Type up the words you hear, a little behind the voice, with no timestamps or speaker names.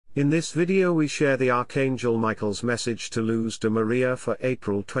In this video we share the Archangel Michael's message to Luz de Maria for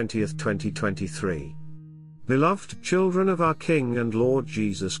April 20, 2023. Beloved children of our King and Lord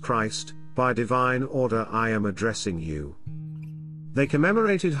Jesus Christ, by divine order I am addressing you. They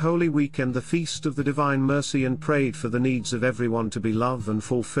commemorated Holy Week and the Feast of the Divine Mercy and prayed for the needs of everyone to be love and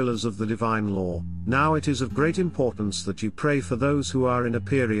fulfillers of the divine law. Now it is of great importance that you pray for those who are in a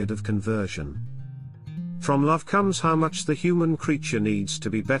period of conversion. From love comes how much the human creature needs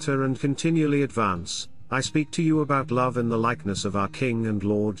to be better and continually advance. I speak to you about love in the likeness of our King and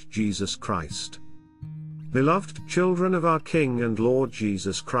Lord Jesus Christ. Beloved children of our King and Lord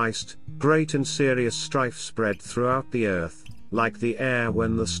Jesus Christ, great and serious strife spread throughout the earth, like the air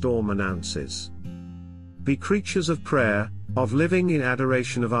when the storm announces. Be creatures of prayer, of living in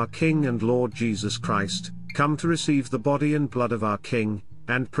adoration of our King and Lord Jesus Christ, come to receive the body and blood of our King,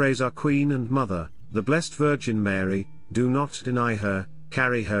 and praise our Queen and Mother, the Blessed Virgin Mary. Do not deny her,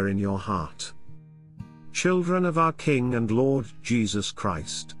 carry her in your heart. Children of our King and Lord Jesus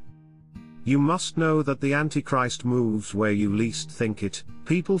Christ. You must know that the Antichrist moves where you least think it.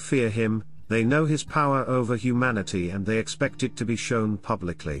 People fear him, they know his power over humanity and they expect it to be shown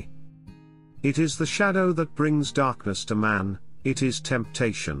publicly. It is the shadow that brings darkness to man, it is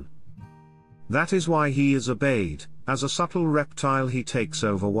temptation. That is why he is obeyed. As a subtle reptile he takes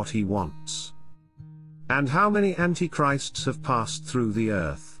over what he wants. And how many antichrists have passed through the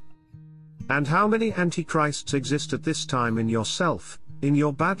earth? And how many antichrists exist at this time in yourself, in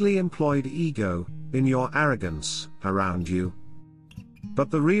your badly employed ego, in your arrogance, around you?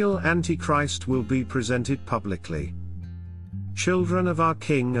 But the real Antichrist will be presented publicly. Children of our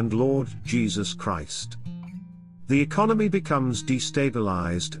King and Lord Jesus Christ. The economy becomes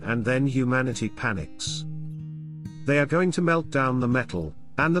destabilized and then humanity panics. They are going to melt down the metal,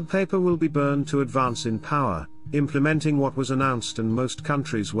 and the paper will be burned to advance in power, implementing what was announced, and most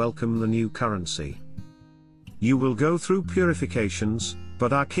countries welcome the new currency. You will go through purifications,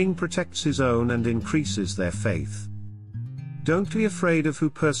 but our King protects his own and increases their faith. Don't be afraid of who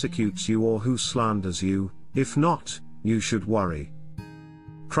persecutes you or who slanders you. If not, you should worry.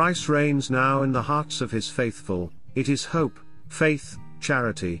 Christ reigns now in the hearts of his faithful. It is hope, faith,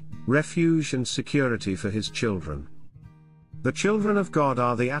 charity, refuge and security for his children. The children of God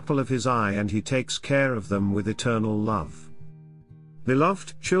are the apple of his eye and he takes care of them with eternal love.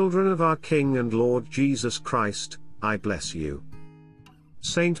 Beloved children of our King and Lord Jesus Christ, I bless you.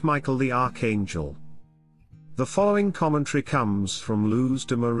 Saint Michael the Archangel. The following commentary comes from Luz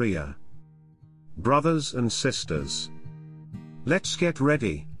de Maria. Brothers and sisters, let's get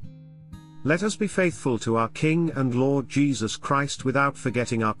ready. Let us be faithful to our King and Lord Jesus Christ without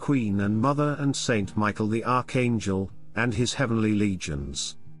forgetting our Queen and Mother and Saint Michael the Archangel, and his heavenly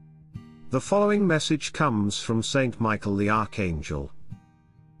legions. The following message comes from Saint Michael the Archangel.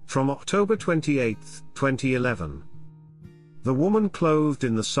 From October 28, 2011. The woman clothed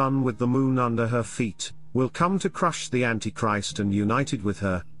in the sun with the moon under her feet, will come to crush the Antichrist, and united with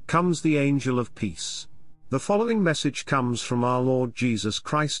her, comes the angel of peace. The following message comes from our Lord Jesus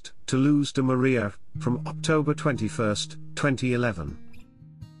Christ, to Luz de Maria, from October 21, 2011.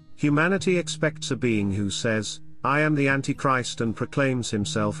 Humanity expects a being who says, I am the Antichrist, and proclaims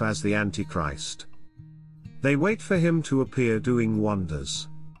himself as the Antichrist. They wait for him to appear doing wonders.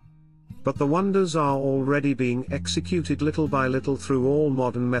 But the wonders are already being executed little by little through all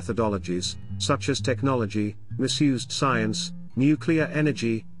modern methodologies, such as technology, misused science, nuclear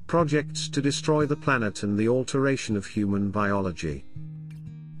energy, projects to destroy the planet and the alteration of human biology.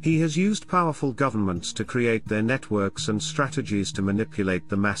 He has used powerful governments to create their networks and strategies to manipulate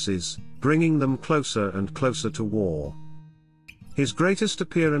the masses, bringing them closer and closer to war. His greatest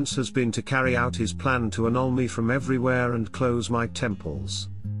appearance has been to carry out his plan to annul me from everywhere and close my temples.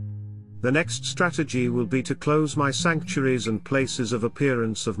 The next strategy will be to close my sanctuaries and places of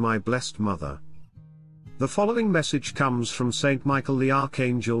appearance of my Blessed Mother. The following message comes from Saint Michael the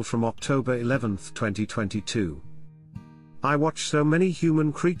Archangel from October 11, 2022. I watch so many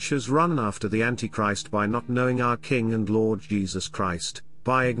human creatures run after the Antichrist by not knowing our King and Lord Jesus Christ,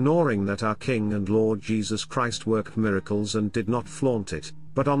 by ignoring that our King and Lord Jesus Christ worked miracles and did not flaunt it,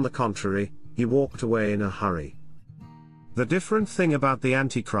 but on the contrary, he walked away in a hurry. The different thing about the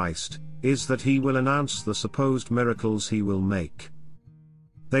Antichrist is that he will announce the supposed miracles he will make.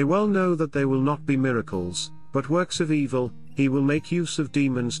 They well know that they will not be miracles, but works of evil. He will make use of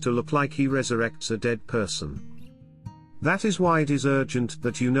demons to look like he resurrects a dead person. That is why it is urgent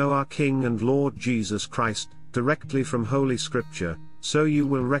that you know our King and Lord Jesus Christ, directly from Holy Scripture, so you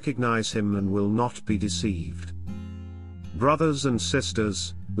will recognize him and will not be deceived. Brothers and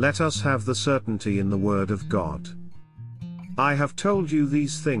sisters, let us have the certainty in the Word of God. I have told you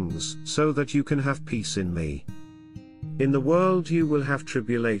these things so that you can have peace in me. In the world you will have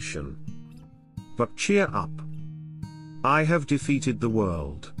tribulation. But cheer up. I have defeated the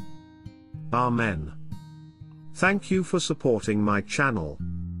world. Amen. Thank you for supporting my channel.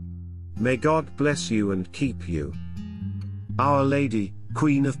 May God bless you and keep you. Our Lady,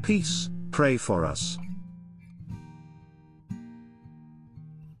 Queen of Peace, pray for us.